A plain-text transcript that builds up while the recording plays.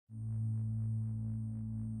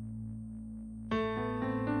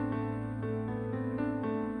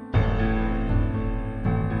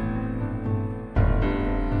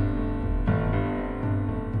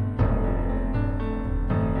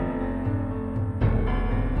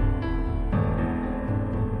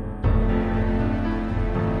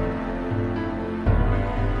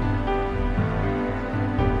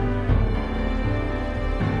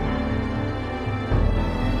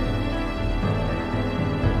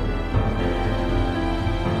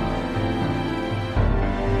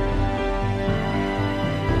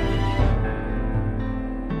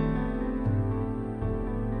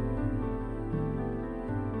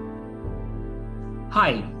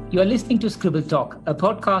You are listening to Scribble Talk, a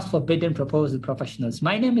podcast for bid and proposal professionals.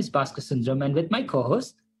 My name is Baskar Sundaram, and with my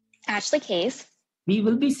co-host, Ashley Case, we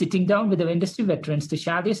will be sitting down with our industry veterans to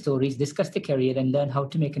share their stories, discuss their career, and learn how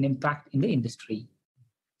to make an impact in the industry.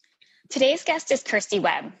 Today's guest is Kirste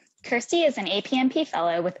Webb. Kirste is an APMP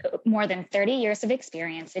Fellow with more than 30 years of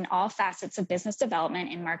experience in all facets of business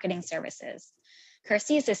development and marketing services.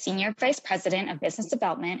 Kirste is the Senior Vice President of Business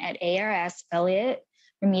Development at ARS Aleut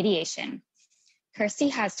Remediation.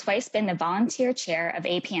 Kirste has twice been the volunteer chair of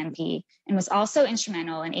APMP and was also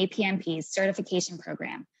instrumental in APMP's certification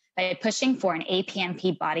program by pushing for an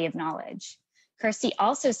APMP Body of Knowledge. Kirste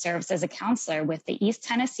also serves as a counselor with the East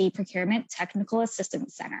Tennessee Procurement Technical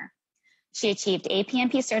Assistance Center. She achieved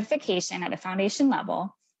APMP certification at a foundation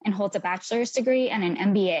level and holds a bachelor's degree and an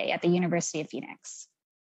MBA at the University of Phoenix.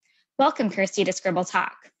 Welcome, Kirste, to Scribble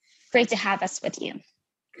Talk. Great to have us with you.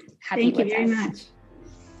 Thank you very much.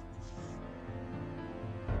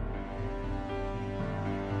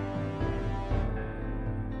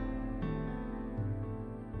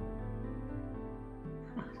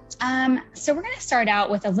 So we're going to start out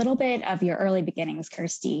with a little bit of your early beginnings,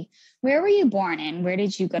 Kirste. Where were you born and where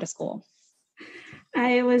did you go to school?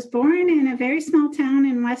 I was born in a very small town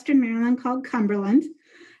in Western Maryland called Cumberland.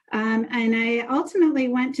 And I ultimately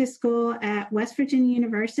went to school at West Virginia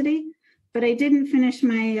University, but I didn't finish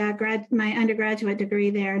my undergraduate degree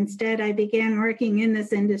there. Instead, I began working in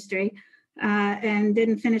this industry and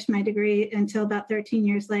didn't finish my degree until about 13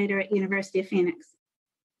 years later at University of Phoenix.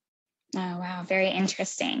 Oh, wow. Very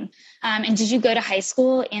interesting. And did you go to high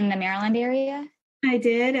school in the Maryland area? I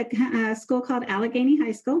did, a school called Allegheny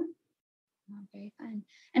High School. Oh, very fun.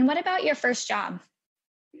 And what about your first job?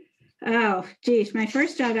 Oh, geez. My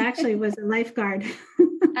first job actually was a lifeguard.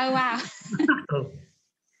 Oh, wow.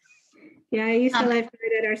 Yeah, I used to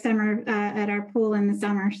lifeguard at our pool in the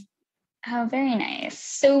summers. Oh, very nice.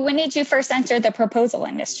 So when did you first enter the proposal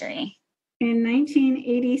industry? In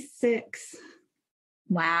 1986.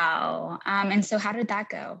 Wow. And so how did that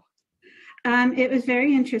go? It was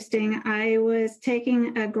very interesting. I was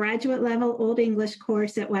taking a graduate level Old English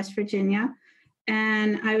course at West Virginia,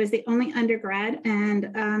 and I was the only undergrad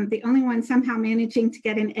and the only one somehow managing to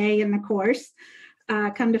get an A in the course.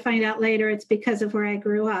 Come to find out later, it's because of where I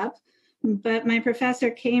grew up. But my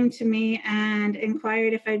professor came to me and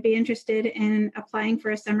inquired if I'd be interested in applying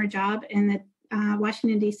for a summer job in the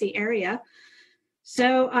Washington, D.C. area.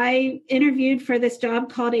 So I interviewed for this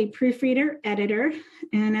job called a proofreader editor.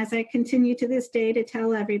 And as I continue to this day to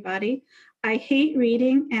tell everybody, I hate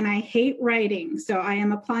reading and I hate writing. So I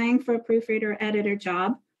am applying for a proofreader editor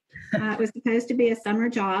job. It was supposed to be a summer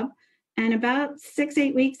job. And about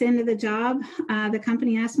 6-8 weeks into the job, the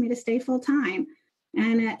company asked me to stay full time.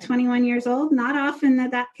 And at 21 years old, not often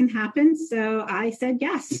that can happen. So I said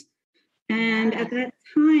yes. And at that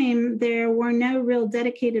time, there were no real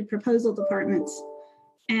dedicated proposal departments.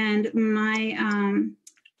 And my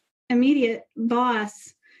immediate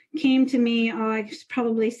boss came to me,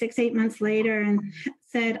 probably 6-8 months later and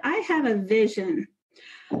said, I have a vision.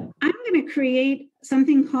 I'm going to create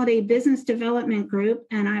something called a business development group,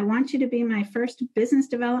 and I want you to be my first business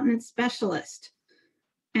development specialist.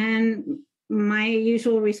 And my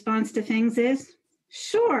usual response to things is,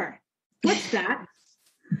 sure, what's that?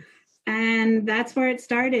 And that's where it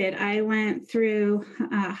started. I went through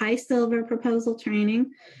high silver proposal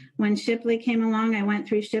training. When Shipley came along, I went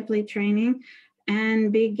through Shipley training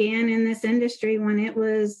and began in this industry when it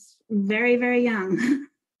was very, very young.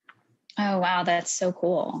 Oh, wow. That's so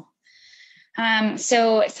cool.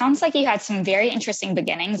 So it sounds like you had some very interesting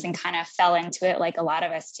beginnings and kind of fell into it like a lot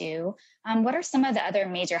of us do. What are some of the other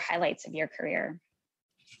major highlights of your career?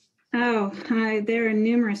 There are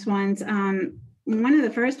numerous ones. One of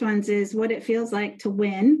the first ones is what it feels like to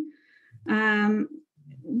win.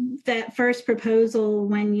 That first proposal,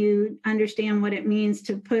 when you understand what it means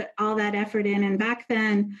to put all that effort in. And back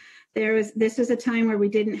then, this was a time where we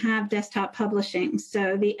didn't have desktop publishing.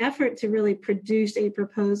 So the effort to really produce a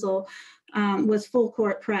proposal was full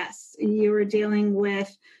court press. You were dealing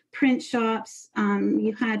with print shops.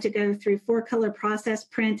 You had to go through 4-color process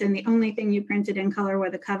print, and the only thing you printed in color were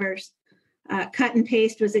the covers. Cut and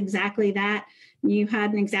paste was exactly that. You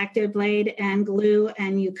had an X-Acto blade and glue,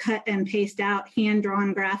 and you cut and paste out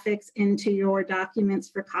hand-drawn graphics into your documents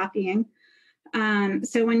for copying.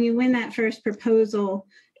 So when you win that first proposal,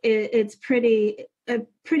 it's a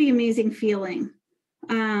pretty amazing feeling.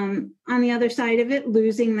 On the other side of it,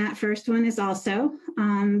 losing that first one is also,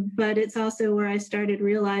 but it's also where I started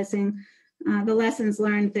realizing the lessons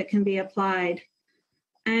learned that can be applied.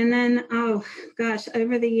 And then,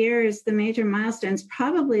 over the years, the major milestones,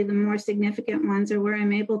 probably the more significant ones, are where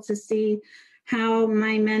I'm able to see how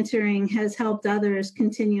my mentoring has helped others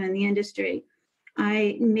continue in the industry.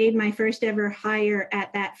 I made my first ever hire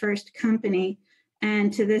at that first company.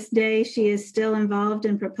 And to this day, she is still involved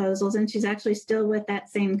in proposals, and she's actually still with that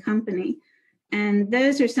same company. And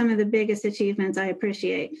those are some of the biggest achievements I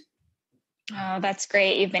appreciate. Oh, that's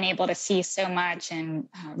great. You've been able to see so much and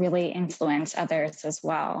really influence others as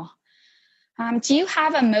well. Do you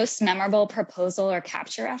have a most memorable proposal or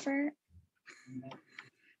capture effort?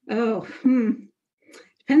 Oh,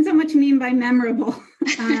 depends on what you mean by memorable.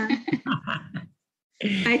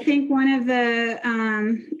 I think one of the,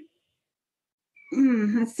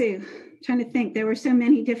 let's see, I'm trying to think. There were so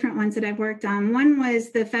many different ones that I've worked on. One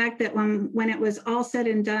was the fact that when it was all said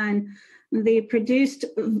and done, the produced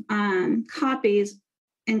copies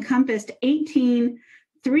encompassed 18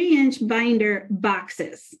 3-inch binder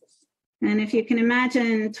boxes. And if you can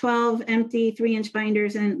imagine 12 empty 3-inch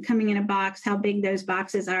binders and coming in a box, how big those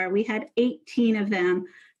boxes are, we had 18 of them.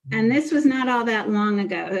 And this was not all that long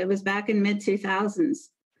ago. It was back in mid-2000s.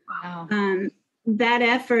 Wow. That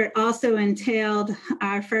effort also entailed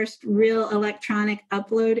our first real electronic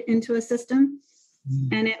upload into a system.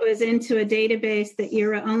 And it was into a database that you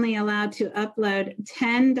were only allowed to upload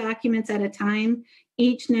 10 documents at a time,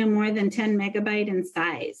 each no more than 10 megabyte in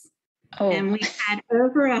size. Oh. And we had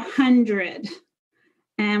over 100.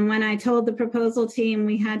 And when I told the proposal team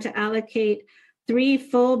we had to allocate 3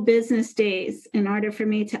 full business days in order for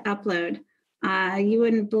me to upload, you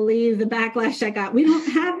wouldn't believe the backlash I got. We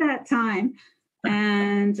don't have that time.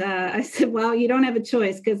 And I said, well, you don't have a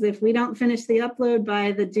choice, because if we don't finish the upload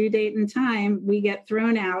by the due date and time, we get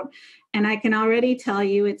thrown out. And I can already tell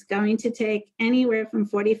you it's going to take anywhere from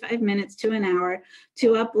 45 minutes to an hour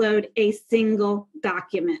to upload a single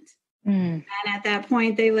document. And at that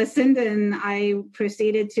point, they listened, and I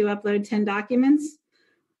proceeded to upload 10 documents,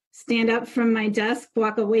 stand up from my desk,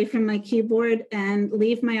 walk away from my keyboard, and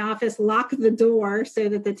leave my office, lock the door so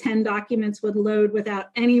that the 10 documents would load without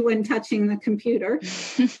anyone touching the computer.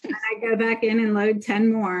 And I go back in and load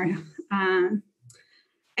 10 more.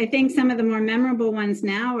 I think some of the more memorable ones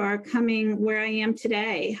now are coming where I am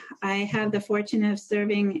today. I have the fortune of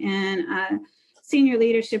serving in a senior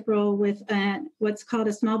leadership role with what's called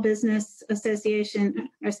a small business association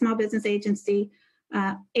or small business agency,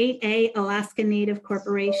 8A Alaska Native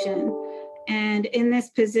Corporation. And in this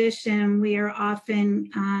position, we are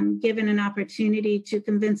often given an opportunity to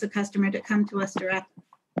convince a customer to come to us directly.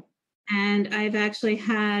 And I've actually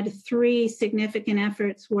had 3 significant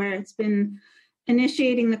efforts where it's been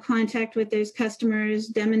initiating the contact with those customers,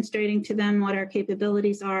 demonstrating to them what our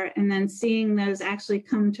capabilities are, and then seeing those actually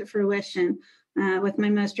come to fruition, with my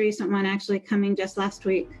most recent one actually coming just last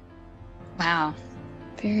week. Wow,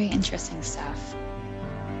 very interesting stuff.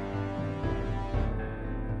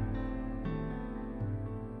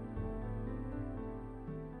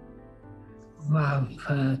 Wow,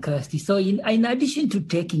 Kirste. So in addition to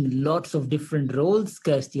taking lots of different roles,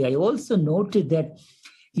 Kirste, I also noted that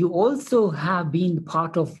you also have been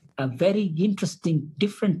part of a very interesting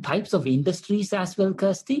different types of industries as well,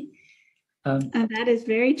 Kirste. That is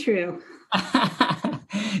very true.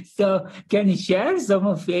 So can you share some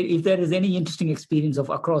of it, if there is any interesting experience of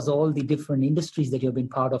across all the different industries that you've been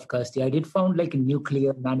part of, Kirste? I did found like in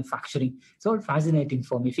nuclear manufacturing. It's all fascinating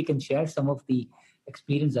for me. If you can share some of the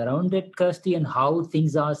experience around it, Kirste, and how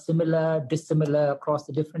things are similar, dissimilar across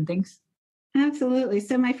the different things? Absolutely.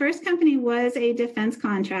 So my first company was a defense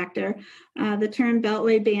contractor. The term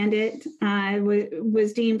Beltway Bandit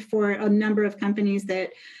was deemed for a number of companies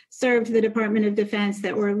that served the Department of Defense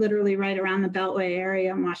that were literally right around the Beltway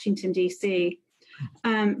area in Washington, D.C.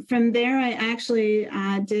 From there, I actually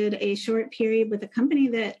did a short period with a company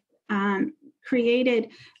that created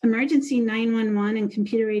emergency 911 and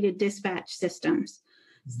computer-aided dispatch systems.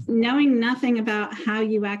 Knowing nothing about how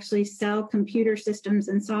you actually sell computer systems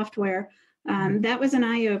and software, that was an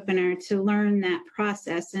eye-opener to learn that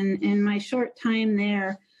process. And in my short time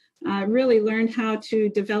there, really learned how to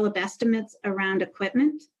develop estimates around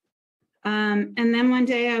equipment. And then one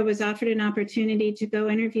day I was offered an opportunity to go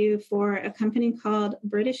interview for a company called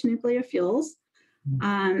British Nuclear Fuels.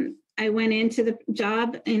 I went into the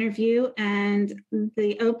job interview and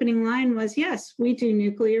the opening line was, "Yes, we do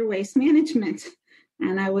nuclear waste management."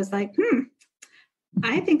 And I was like,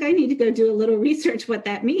 I think I need to go do a little research what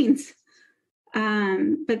that means.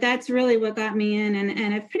 But that's really what got me in.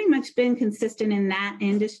 And I've pretty much been consistent in that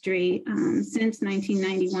industry since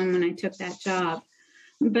 1991 when I took that job.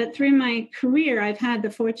 But through my career, I've had the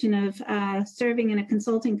fortune of serving in a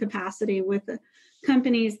consulting capacity with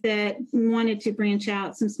companies that wanted to branch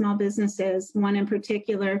out, some small businesses. One in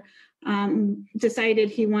particular decided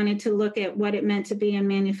he wanted to look at what it meant to be in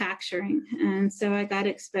manufacturing. And so I got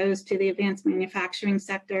exposed to the advanced manufacturing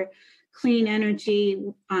sector, clean energy,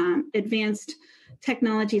 advanced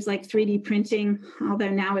technologies like 3D printing, although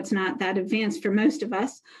now it's not that advanced for most of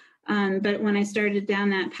us. But when I started down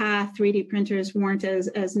that path, 3D printers weren't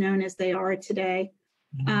as known as they are today.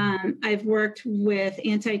 I've worked with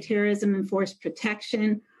anti-terrorism and force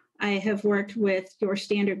protection. I have worked with your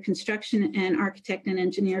standard construction and architect and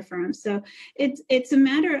engineer firms. So it's a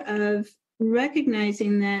matter of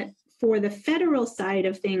recognizing that for the federal side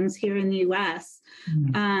of things here in the U.S.,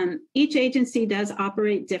 each agency does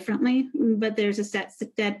operate differently, but there's a set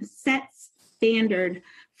standard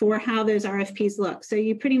for how those RFPs look. So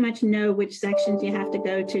you pretty much know which sections you have to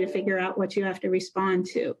go to figure out what you have to respond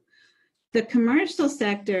to. The commercial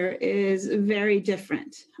sector is very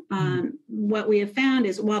different. What we have found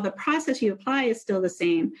is while the process you apply is still the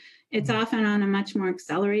same, it's often on a much more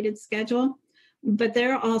accelerated schedule, but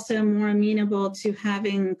they're also more amenable to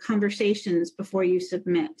having conversations before you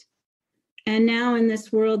submit. And now in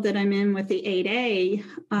this world that I'm in with the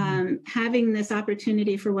 8A, having this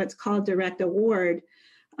opportunity for what's called direct award,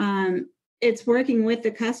 it's working with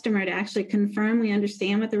the customer to actually confirm we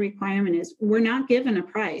understand what the requirement is. We're not given a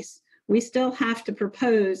price. We still have to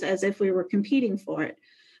propose as if we were competing for it.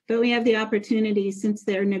 But we have the opportunity, since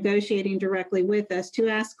they're negotiating directly with us, to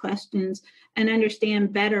ask questions and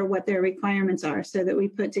understand better what their requirements are so that we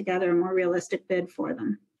put together a more realistic bid for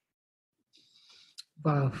them.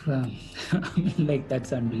 Wow, like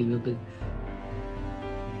that's unbelievable.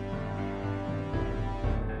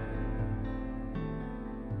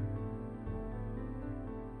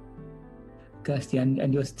 Kirste,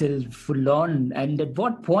 and you're still full on. And at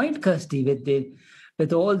what point, Kirste,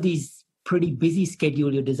 with all these pretty busy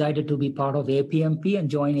schedule, you decided to be part of APMP and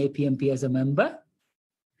join APMP as a member?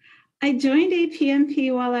 I joined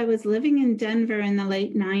APMP while I was living in Denver in the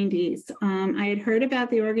late 90s. I had heard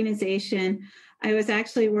about the organization. I was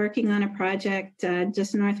actually working on a project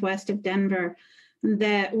just northwest of Denver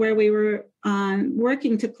where we were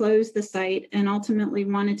working to close the site and ultimately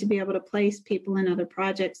wanted to be able to place people in other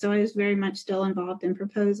projects. So I was very much still involved in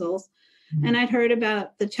proposals. And I'd heard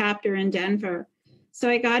about the chapter in Denver. So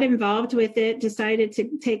I got involved with it, decided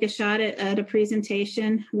to take a shot at a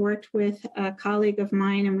presentation, worked with a colleague of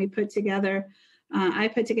mine, and we put together, I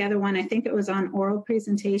put together one, I think it was on oral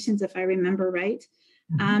presentations, if I remember right.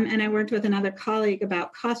 And I worked with another colleague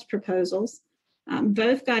about cost proposals.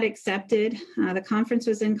 Both got accepted. The conference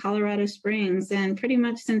was in Colorado Springs, and pretty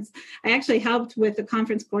much since I actually helped with the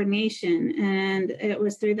conference coordination, and it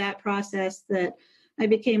was through that process that I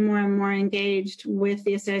became more and more engaged with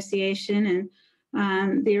the association.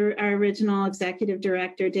 And our original executive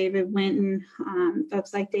director, David Winton,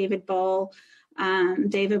 folks like David Bowl.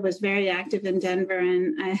 David was very active in Denver,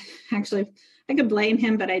 and I could blame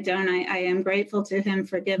him, but I don't. I am grateful to him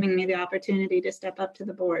for giving me the opportunity to step up to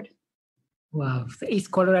the board. Wow. Is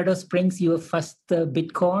Colorado Springs your first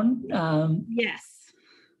BitCon? Yes.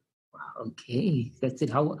 Okay. That's it.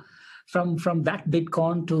 How from that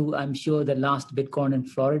BitCon to, I'm sure, the last BitCon in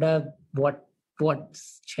Florida, what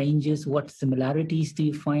changes, what similarities do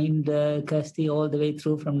you find, Kirste, all the way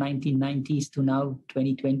through from 1990s to now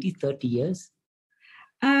 2020, 30 years?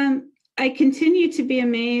 I continue to be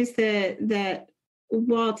amazed that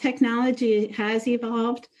while technology has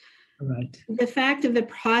evolved, right, the fact of the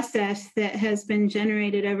process that has been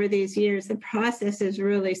generated over these years, the process is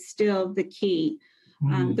really still the key.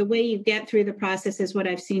 The way you get through the process is what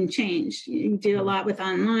I've seen change. You do a lot with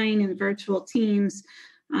online and virtual teams.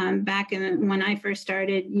 Back when I first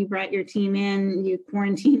started, you brought your team in, you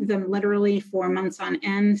quarantined them literally for months on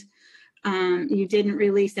end. You didn't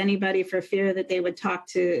release anybody for fear that they would talk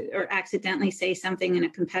to or accidentally say something and a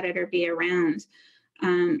competitor be around.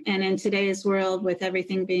 And in today's world, with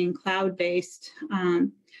everything being cloud-based,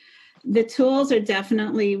 the tools are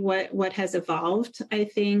definitely what has evolved, I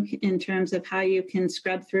think, in terms of how you can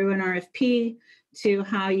scrub through an RFP to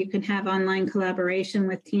how you can have online collaboration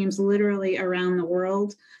with teams literally around the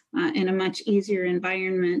world in a much easier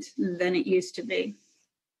environment than it used to be.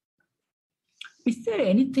 Is there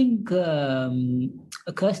anything,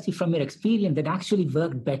 Kirste, from your experience that actually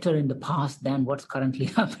worked better in the past than what's currently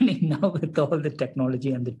happening now with all the technology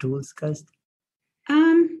and the tools, Kirste?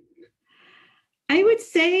 I would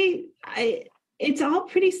say it's all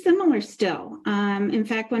pretty similar still. In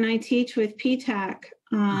fact, when I teach with PTAC,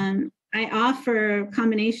 I offer a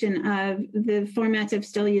combination of the formats of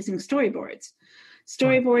still using storyboards.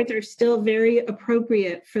 Storyboards are still very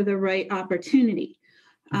appropriate for the right opportunity.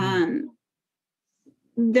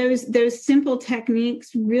 Those simple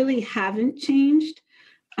techniques really haven't changed.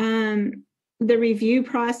 the review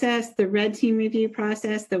process, the red team review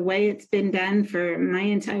process, the way it's been done for my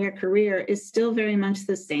entire career is still very much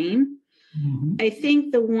the same. Mm-hmm. I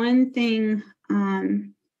think the one thing,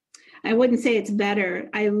 I wouldn't say it's better.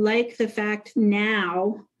 I like the fact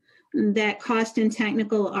now that cost and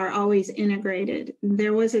technical are always integrated.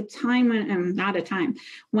 There was a time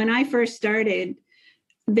when I first started,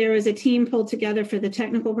 there was a team pulled together for the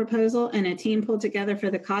technical proposal and a team pulled together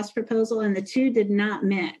for the cost proposal, and the two did not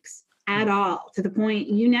mix at all, to the point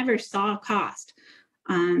you never saw cost.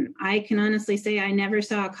 I can honestly say I never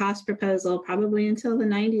saw a cost proposal probably until the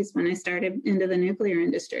 90s when I started into the nuclear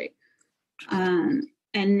industry.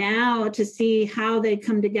 And now to see how they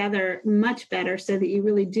come together much better so that you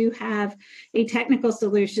really do have a technical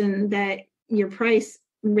solution that your price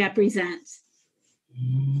represents.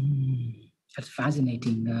 That's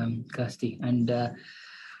fascinating, Kirste. And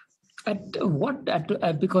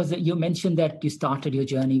because you mentioned that you started your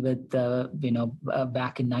journey with,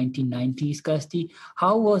 back in 1990s, Kirste.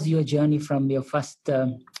 How was your journey from your first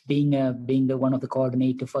being the one of the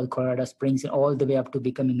coordinator for Colorado Springs and all the way up to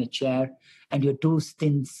becoming a chair, and your two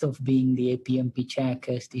stints of being the APMP chair,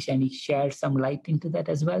 Kirste? Can you share some light into that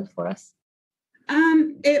as well for us?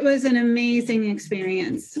 It was an amazing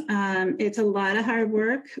experience. It's a lot of hard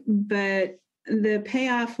work, but the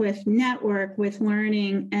payoff with network, with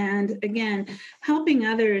learning, and again, helping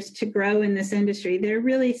others to grow in this industry. They're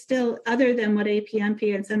really still, other than what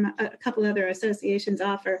APMP and a couple other associations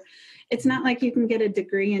offer, it's not like you can get a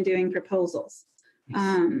degree in doing proposals.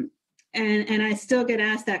 And I still get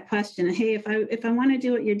asked that question. Hey, if I want to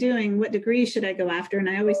do what you're doing, what degree should I go after? And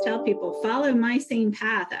I always tell people, follow my same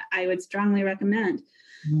path. I would strongly recommend.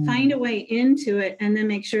 Find a way into it and then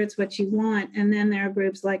make sure it's what you want. And then there are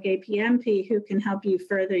groups like APMP who can help you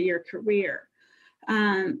further your career.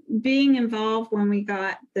 Being involved when we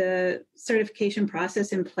got the certification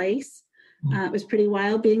process in place, it was pretty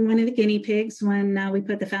wild being one of the guinea pigs when we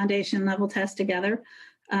put the foundation level test together.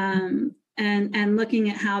 And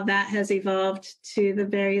looking at how that has evolved to the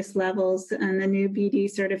various levels and the new BD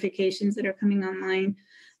certifications that are coming online.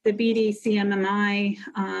 The BD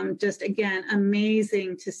CMMI, just again,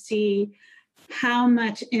 amazing to see how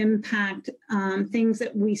much impact things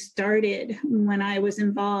that we started when I was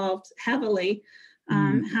involved heavily,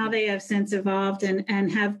 how they have since evolved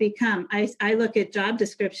and have become. I look at job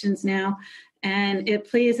descriptions now, and it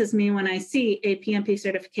pleases me when I see APMP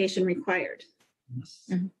certification required.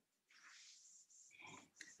 Mm-hmm.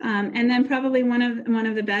 And then probably one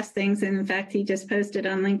of the best things, and in fact, he just posted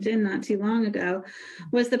on LinkedIn not too long ago,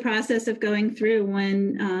 was the process of going through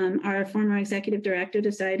when our former executive director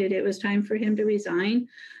decided it was time for him to resign,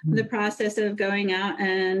 the process of going out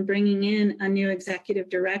and bringing in a new executive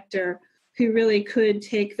director who really could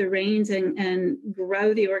take the reins and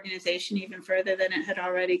grow the organization even further than it had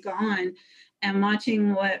already gone. And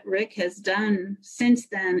watching what Rick has done since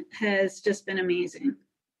then has just been amazing.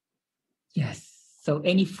 Yes. So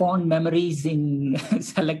any fond memories in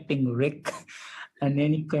selecting Rick and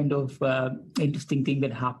any kind of interesting thing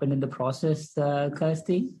that happened in the process,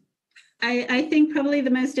 Kirste? I think probably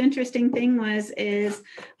the most interesting thing is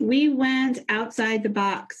we went outside the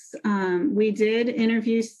box. We did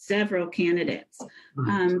interview several candidates.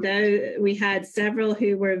 Though we had several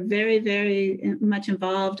who were very, very much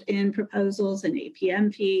involved in proposals and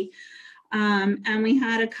APMP. And we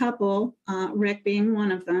had a couple, Rick being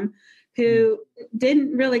one of them, who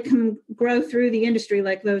didn't really grow through the industry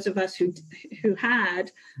like those of us who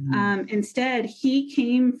had. Instead, he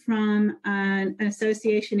came from an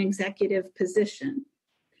association executive position.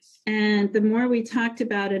 And the more we talked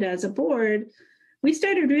about it as a board, we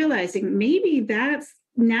started realizing maybe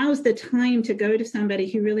now's the time to go to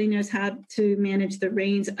somebody who really knows how to manage the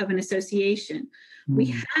reins of an association.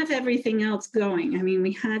 We have everything else going. I mean,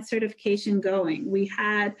 we had certification going. We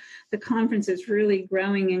had the conferences really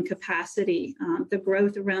growing in capacity. The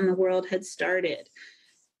growth around the world had started.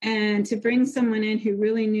 And to bring someone in who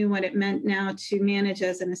really knew what it meant now to manage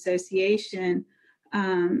as an association,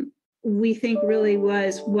 we think really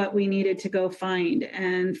was what we needed to go find.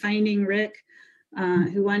 And finding Rick,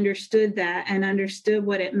 who understood that and understood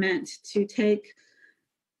what it meant to take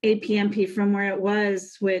APMP from where it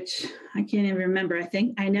was, which I can't even remember.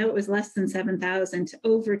 I know it was less than 7,000 to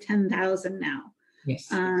over 10,000 now.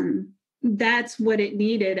 Yes. That's what it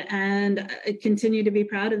needed. And I continue to be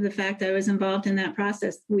proud of the fact I was involved in that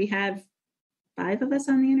process. We have 5 of us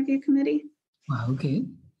on the interview committee. Wow, okay.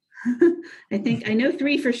 I know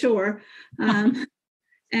 3 for sure.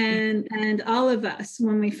 And all of us,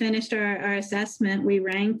 when we finished our assessment, we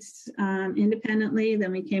ranked independently,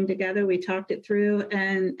 then we came together, we talked it through,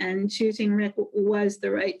 and choosing Rick was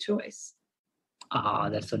the right choice. Ah,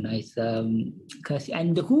 that's so nice. Kirste.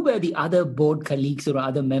 And who were the other board colleagues or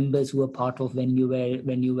other members who were part of when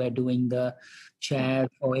you were doing the chair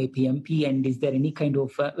for APMP? And is there any kind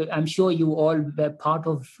of? I'm sure you all were part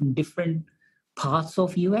of different parts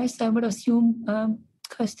of US. I would assume,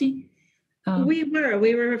 Kirste. We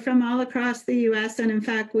were from all across the U.S. and in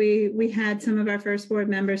fact we had some of our first board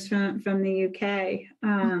members from the U.K.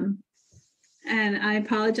 And I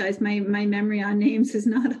apologize, my memory on names is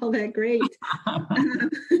not all that great.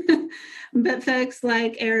 But folks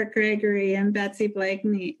like Eric Gregory and Betsy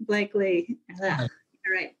Blakely, all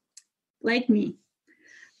right, like me,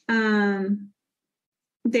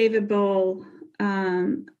 David Bowl.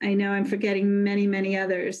 I know I'm forgetting many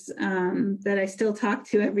others that I still talk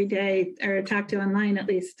to every day, or talk to online at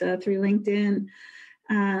least through LinkedIn.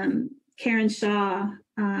 Karen Shaw,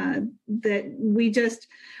 that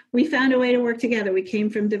we found a way to work together. We came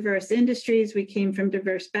from diverse industries. We came from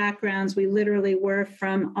diverse backgrounds. We literally were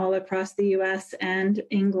from all across the US and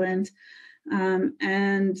England.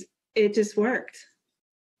 And it just worked.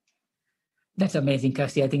 That's amazing,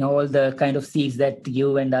 Kirste. I think all the kind of seeds that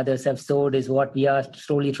you and others have sowed is what we are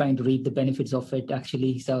slowly trying to reap the benefits of it,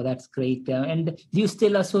 actually. So that's great. And do you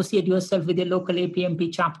still associate yourself with your local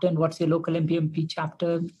APMP chapter? And what's your local APMP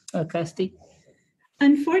chapter, Kirste?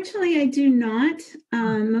 Unfortunately, I do not,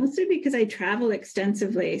 mostly because I travel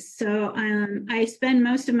extensively. So I spend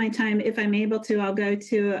most of my time, if I'm able to, I'll go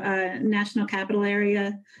to a national capital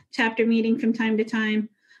area chapter meeting from time to time.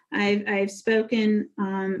 I've spoken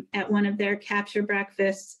at one of their capture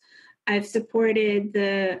breakfasts. I've supported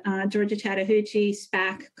the Georgia Chattahoochee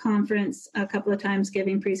SPAC conference a couple of times,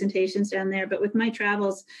 giving presentations down there. But with my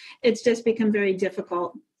travels, it's just become very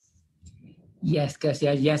difficult. Yes,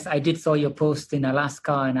 Kirste. Yes, I did saw your post in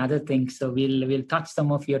Alaska and other things. So we'll touch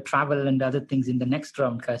some of your travel and other things in the next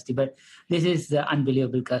round, Kirste. But this is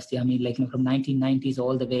unbelievable, Kirste. I mean, from 1990s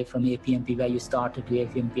all the way from APMP, where you started, to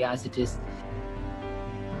APMP as it is.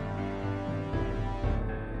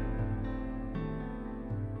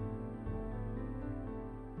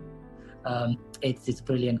 It's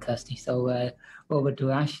brilliant, Kirste. So over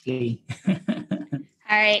to Ashley. All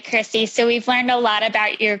right, Kirste. So we've learned a lot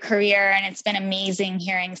about your career, and it's been amazing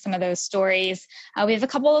hearing some of those stories. We have a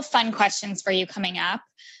couple of fun questions for you coming up.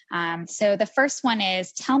 So the first one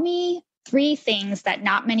is, tell me 3 things that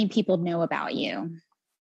not many people know about you.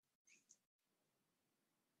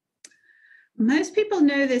 Most people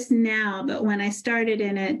know this now, but when I started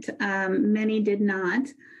in it, many did not.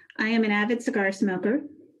 I am an avid cigar smoker.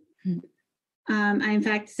 I, in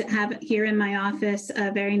fact, have here in my office a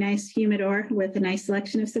very nice humidor with a nice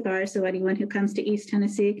selection of cigars, so anyone who comes to East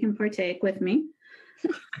Tennessee can partake with me.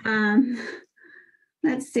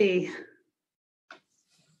 Let's see.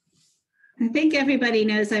 I think everybody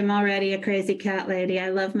knows I'm already a crazy cat lady.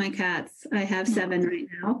 I love my cats. I have 7 right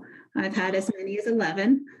now. I've had as many as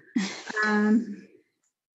 11.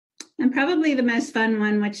 And probably the most fun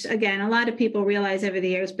one, which again, a lot of people realize over the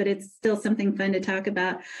years, but it's still something fun to talk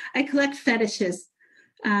about. I collect fetishes.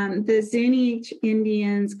 The Zuni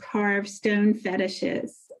Indians carve stone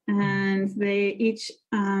fetishes, and each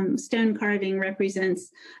stone carving represents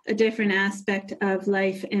a different aspect of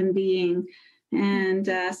life and being. And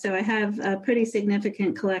so I have a pretty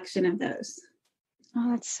significant collection of those. Oh,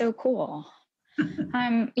 that's so cool.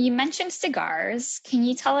 You mentioned cigars. Can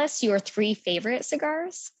you tell us your 3 favorite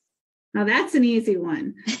cigars? Now that's an easy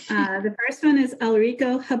one. The first one is El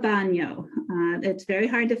Rico Habano. It's very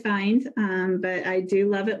hard to find, but I do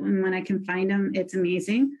love it when I can find them. It's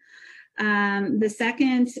amazing. The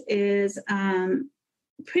second is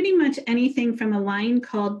pretty much anything from a line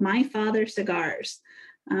called My Father Cigars.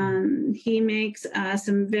 He makes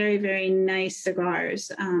some very, very nice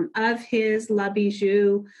cigars of his La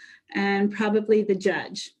Bijou and probably the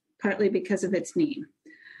Judge, partly because of its name.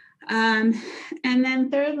 And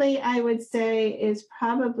then thirdly, I would say is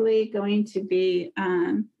probably going to be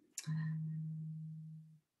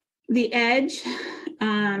the Edge.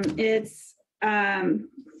 It's a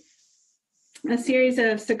series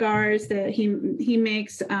of cigars that he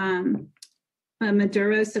makes, a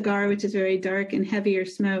Maduro cigar, which is very dark and heavier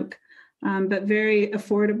smoke, but very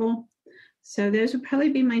affordable. So those would probably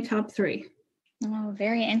be my top 3. Oh,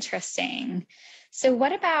 very interesting. So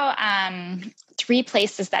what about 3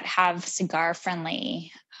 places that have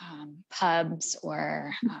cigar-friendly pubs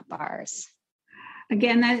or bars?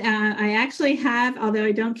 Again, that I actually have, although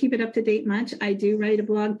I don't keep it up to date much, I do write a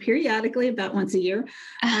blog periodically about once a year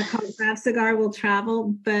called Craft Cigar Will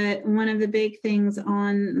Travel. But one of the big things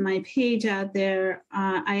on my page out there,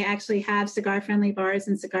 I actually have cigar-friendly bars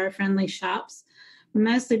and cigar-friendly shops,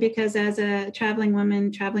 mostly because as a traveling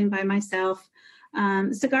woman, traveling by myself,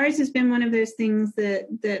 Cigars has been one of those things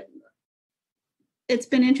that it's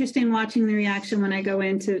been interesting watching the reaction when I go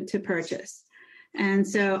in to purchase. And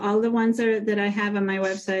so all the ones that I have on my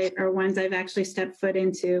website are ones I've actually stepped foot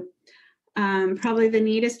into. Probably the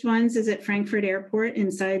neatest ones is at Frankfurt Airport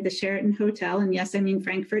inside the Sheraton Hotel. And yes, I mean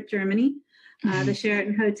Frankfurt, Germany. The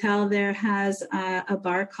Sheraton Hotel there has a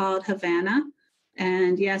bar called Havana.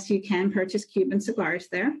 And yes, you can purchase Cuban cigars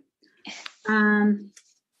there.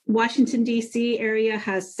 Washington, D.C. area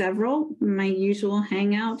has several. My usual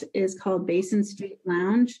hangout is called Basin Street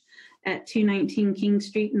Lounge at 219 King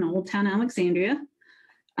Street in Old Town Alexandria.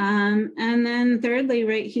 And then thirdly,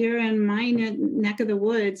 right here in my neck of the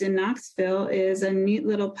woods in Knoxville is a neat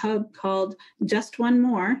little pub called Just One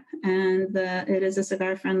More, and it is a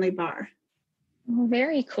cigar-friendly bar.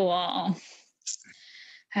 Very cool.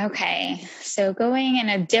 Okay, so going in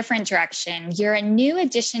a different direction, you're a new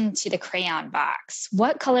addition to the crayon box.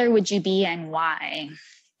 What color would you be and why?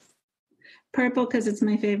 Purple, because it's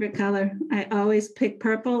my favorite color. I always pick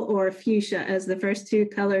purple or fuchsia as the first two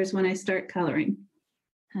colors when I start coloring.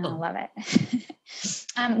 I love it.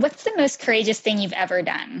 What's the most courageous thing you've ever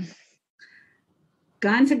done?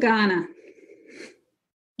 Gone to Ghana.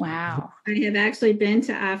 Wow. I have actually been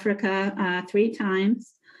to Africa 3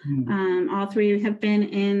 times. All 3 have been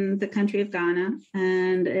in the country of Ghana,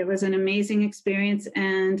 and it was an amazing experience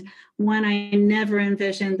and one I never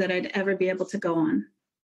envisioned that I'd ever be able to go on.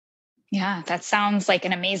 Yeah, that sounds like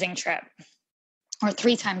an amazing trip. Or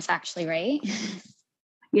 3 times actually, right?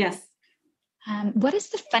 Yes. What is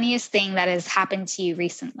the funniest thing that has happened to you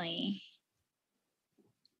recently?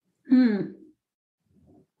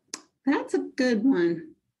 That's a good one.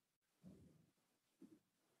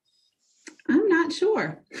 I'm not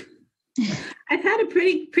sure. I've had a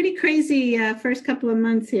pretty crazy first couple of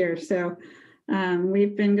months here. So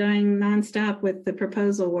we've been going nonstop with the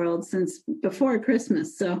proposal world since before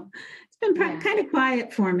Christmas. So it's been kind of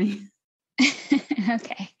quiet for me.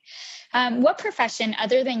 Okay. What profession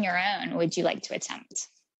other than your own would you like to attempt?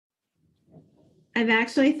 I've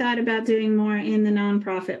actually thought about doing more in the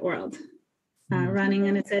nonprofit world, running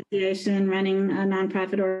an association, running a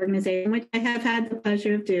nonprofit organization, which I have had the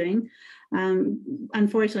pleasure of doing.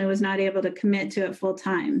 Unfortunately, was not able to commit to it full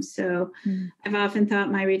time. So I've often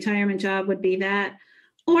thought my retirement job would be that,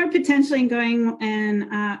 or potentially going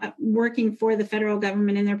and working for the federal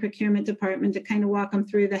government in their procurement department to kind of walk them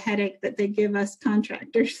through the headache that they give us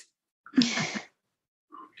contractors.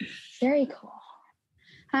 Very cool.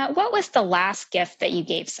 What was the last gift that you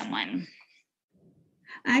gave someone?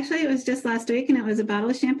 Actually, it was just last week, and it was a bottle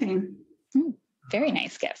of champagne. Very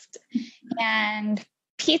nice gift. And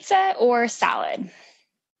pizza or salad?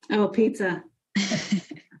 Oh, pizza.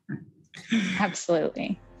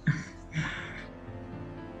 Absolutely.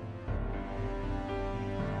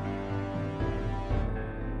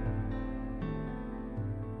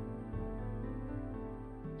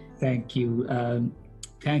 Thank you.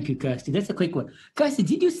 Thank you, Kirste. That's a quick one. Kirste,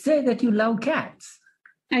 did you say that you love cats?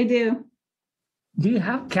 I do. Do you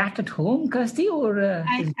have cat at home, Kirste? Or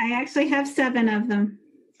I actually have 7 of them.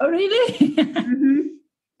 Oh, really? Mm-hmm.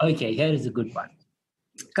 Okay, here is a good one.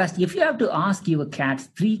 Kirste, if you have to ask your cat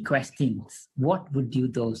 3 questions, what would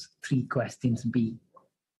those 3 questions be?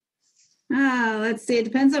 Let's see. It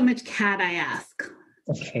depends on which cat I ask.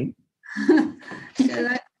 Okay. So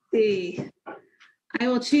let's see. I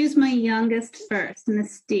will choose my youngest first,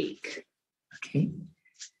 Mystique. Okay.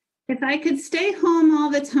 If I could stay home all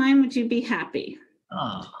the time, would you be happy?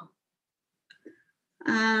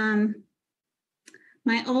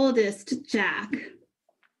 My oldest, Jack.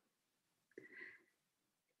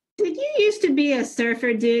 Did you used to be a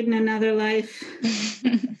surfer dude in another life?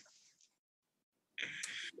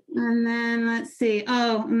 And then let's see.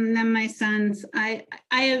 And then my sons. I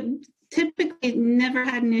typically never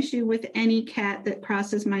had an issue with any cat that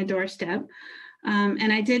crosses my doorstep.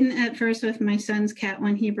 And I didn't at first with my son's cat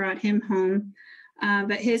when he brought him home.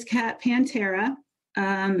 But his cat, Pantera,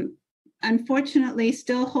 unfortunately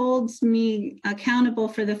still holds me accountable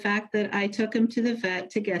for the fact that I took him to the vet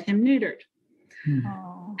to get him neutered.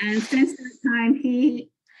 And since that time, he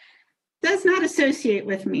does not associate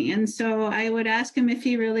with me. And so I would ask him if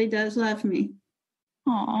he really does love me.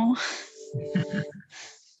 Oh,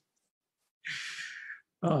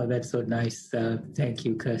 that's so nice. Thank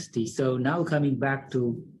you, Kirste. So now coming back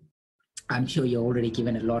to, I'm sure you're already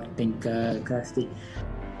given a lot to think, Kirste.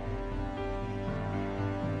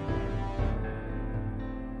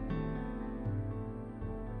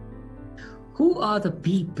 Who are the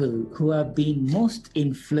people who have been most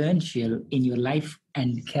influential in your life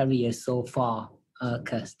and career so far,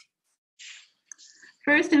 Kirste?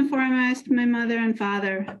 First and foremost, my mother and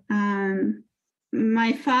father.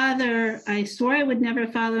 my father, I swore I would never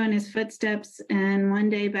follow in his footsteps. And one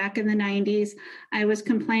day back in the 90s, I was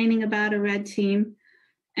complaining about a red team.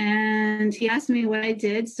 And he asked me what I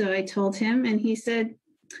did. So I told him, and he said,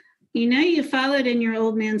 you followed in your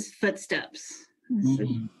old man's footsteps. I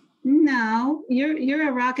said, no, you're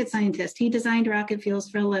a rocket scientist. He designed rocket fuels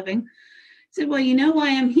for a living. I said, well, you know why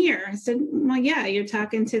I'm here? I said, well, yeah, you're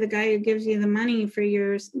talking to the guy who gives you the money for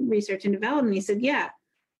your research and development. He said, yeah,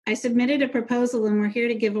 I submitted a proposal and we're here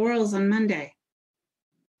to give orals on Monday.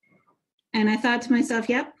 And I thought to myself,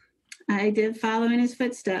 yep, I did follow in his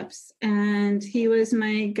footsteps. And he was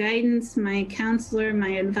my guidance, my counselor, my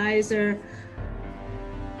advisor.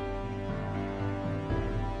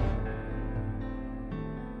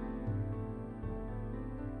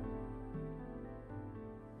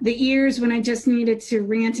 The years when I just needed to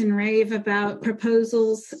rant and rave about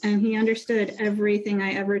proposals, and he understood everything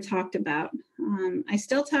I ever talked about. I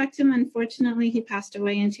still talk to him. Unfortunately, he passed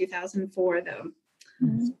away in 2004, though.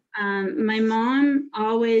 My mom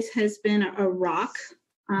always has been a rock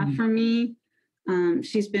for me.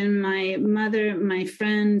 She's been my mother, my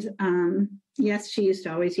friend. Yes, she used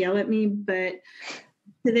to always yell at me, but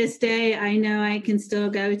to this day, I know I can still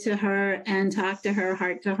go to her and talk to her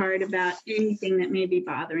heart to heart about anything that may be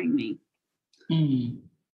bothering me. And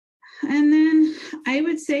then I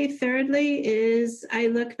would say thirdly is I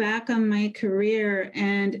look back on my career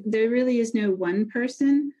and there really is no one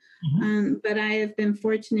person, but I have been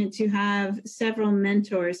fortunate to have several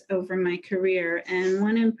mentors over my career. And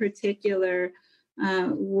one in particular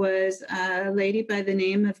was a lady by the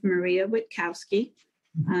name of Maria Witkowski.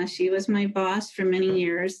 She was my boss for many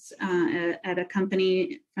years at a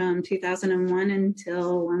company from 2001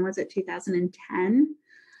 until, 2010.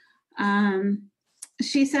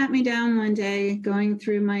 She sat me down one day going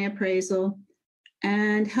through my appraisal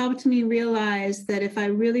and helped me realize that if I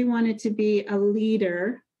really wanted to be a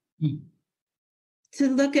leader, to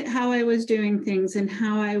look at how I was doing things and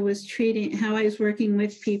how I was working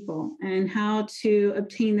with people and how to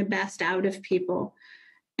obtain the best out of people.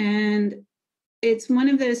 And it's one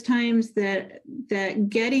of those times that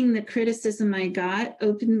getting the criticism I got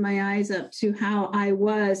opened my eyes up to how I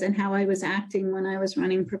was and how I was acting when I was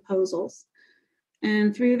running proposals.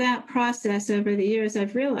 And through that process over the years,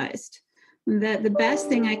 I've realized that the best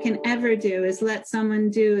thing I can ever do is let someone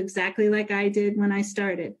do exactly like I did when I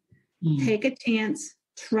started. Take a chance,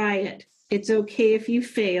 try it. It's okay if you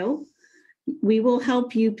fail. We will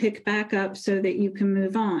help you pick back up so that you can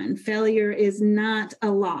move on. Failure is not a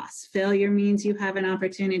loss. Failure means you have an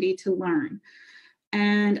opportunity to learn.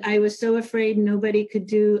 And I was so afraid nobody could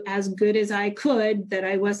do as good as I could that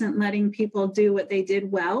I wasn't letting people do what they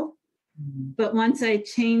did well. But once I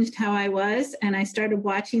changed how I was and I started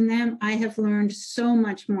watching them, I have learned so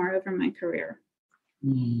much more over my career.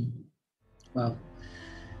 Wow,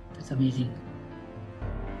 that's amazing.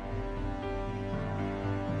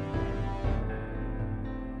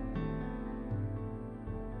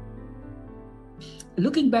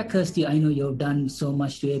 Looking back, Kirste, I know you've done so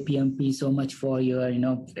much to APMP, so much for your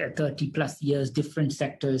 30 plus years, different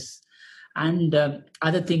sectors, and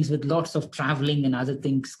other things with lots of traveling and other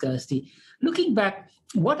things, Kirste. Looking back,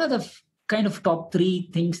 what are the kind of top three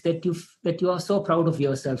things that you are so proud of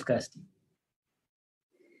yourself, Kirste?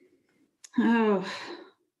 Oh,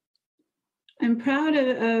 I'm proud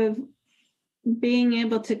of being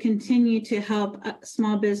able to continue to help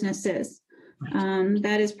small businesses.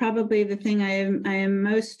 That is probably the thing I am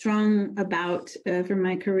most strong about for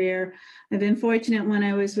my career. I've been fortunate when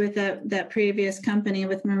I was with that previous company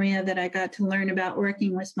with Maria that I got to learn about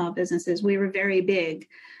working with small businesses. We were very big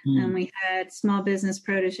and we had small business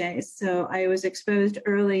proteges. So I was exposed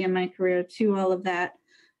early in my career to all of that.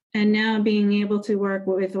 And now being able to work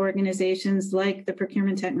with organizations like the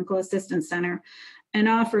Procurement Technical Assistance Center and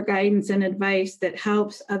offer guidance and advice that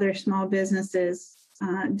helps other small businesses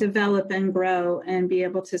develop and grow and be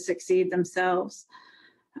able to succeed themselves.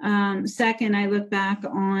 Second, I look back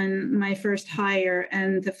on my first hire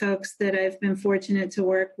and the folks that I've been fortunate to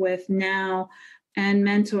work with now and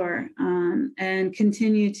mentor, and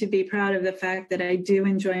continue to be proud of the fact that I do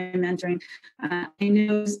enjoy mentoring. I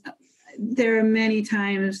know there are many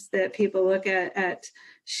times that people look at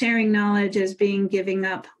sharing knowledge as being giving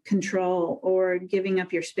up control or giving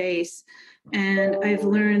up your space. And I've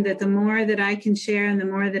learned that the more that I can share and the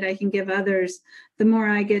more that I can give others, the more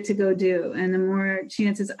I get to go do and the more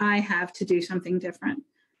chances I have to do something different.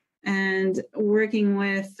 And working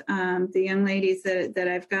with the young ladies that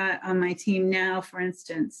I've got on my team now, for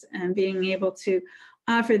instance, and being able to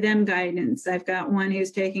offer them guidance. I've got one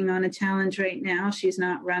who's taking on a challenge right now. She's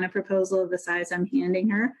not run a proposal of the size I'm handing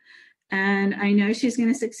her. And I know she's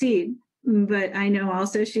going to succeed. but I know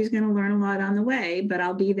also she's going to learn a lot on the way, but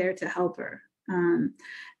I'll be there to help her.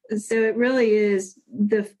 So it really is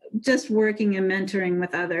just working and mentoring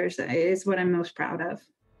with others is what I'm most proud of.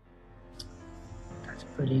 That's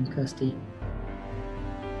brilliant, Kirste.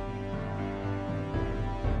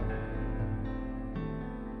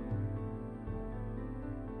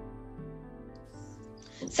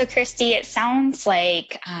 So Kirste, it sounds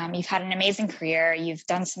like you've had an amazing career, you've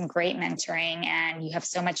done some great mentoring, and you have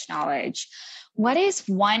so much knowledge. What is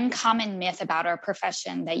one common myth about our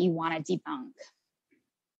profession that you want to debunk?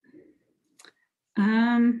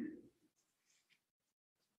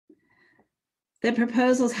 The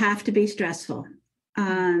proposals have to be stressful.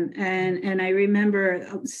 And I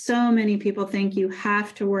remember so many people think you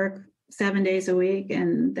have to work 7 days a week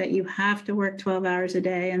and that you have to work 12 hours a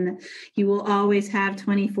day and that you will always have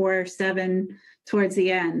 24/7 towards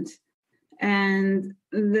the end. And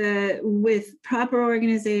with proper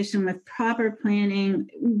organization, with proper planning,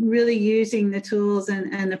 really using the tools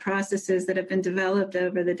and the processes that have been developed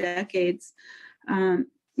over the decades,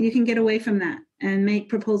 you can get away from that and make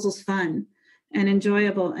proposals fun and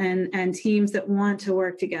enjoyable and teams that want to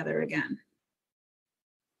work together again.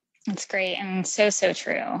 That's great and so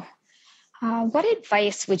true. What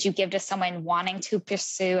advice would you give to someone wanting to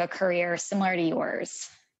pursue a career similar to yours?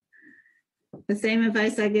 The same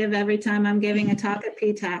advice I give every time I'm giving a talk at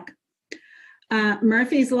PTAC.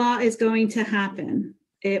 Murphy's Law is going to happen.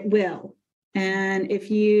 It will. And if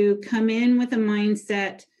you come in with a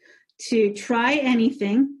mindset to try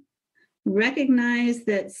anything, recognize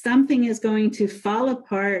that something is going to fall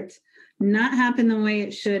apart, not happen the way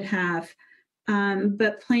it should have,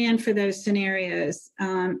 but plan for those scenarios.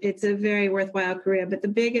 It's a very worthwhile career. But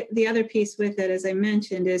the other piece with it, as I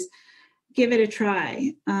mentioned, is give it a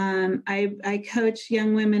try. I coach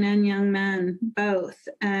young women and young men both,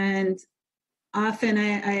 and often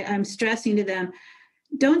I'm stressing to them,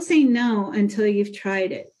 don't say no until you've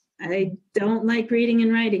tried it. I don't like reading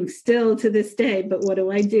and writing still to this day, but what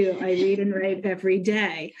do? I read and write every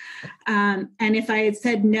day. And if I had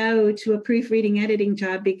said no to a proofreading editing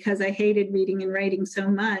job because I hated reading and writing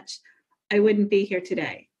so much, I wouldn't be here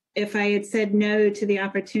today. If I had said no to the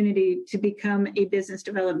opportunity to become a business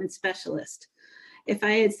development specialist, if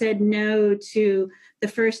I had said no to the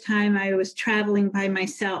first time I was traveling by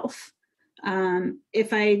myself,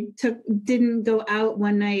 if I didn't go out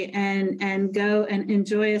one night and go and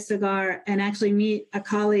enjoy a cigar and actually meet a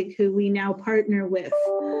colleague who we now partner with,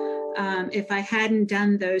 if I hadn't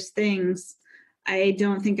done those things, I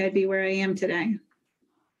don't think I'd be where I am today.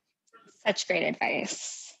 Such great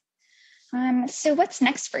advice. So what's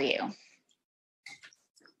next for you?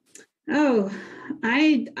 Oh,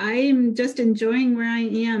 I am just enjoying where I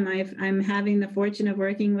am. I'm having the fortune of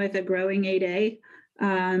working with a growing 8A.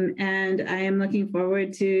 And I am looking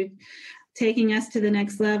forward to taking us to the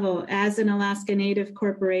next level. As an Alaska Native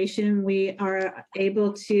corporation, we are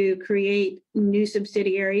able to create new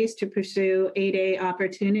subsidiaries to pursue 8A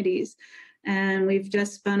opportunities. And we've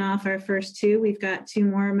just spun off our first 2. We've got 2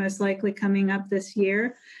 more most likely coming up this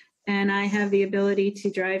year. And I have the ability to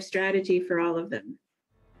drive strategy for all of them.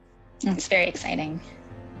 That's very exciting.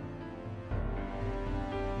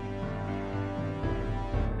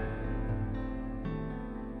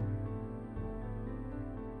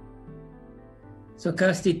 So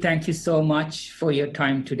Kirste, thank you so much for your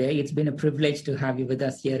time today. It's been a privilege to have you with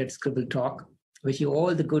us here at Scribble Talk. Wish you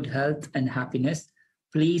all the good health and happiness.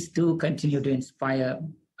 Please do continue to inspire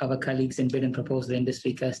our colleagues in bid and proposal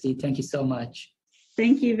industry, Kirste. Thank you so much.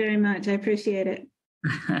 Thank you very much. I appreciate it.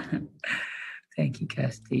 Thank you,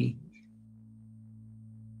 Kirste.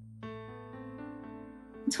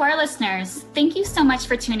 To our listeners, thank you so much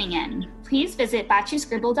for tuning in. Please visit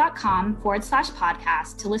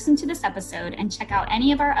batchuscribble.com/podcast to listen to this episode and check out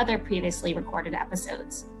any of our other previously recorded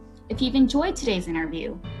episodes. If you've enjoyed today's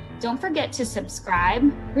interview, don't forget to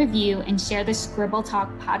subscribe, review, and share the Scribble Talk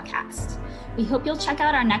podcast. We hope you'll check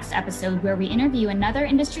out our next episode where we interview another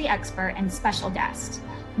industry expert and special guest.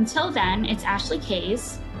 Until then, it's Ashley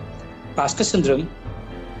Kays, Baskar Sundaram,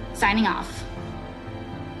 signing off.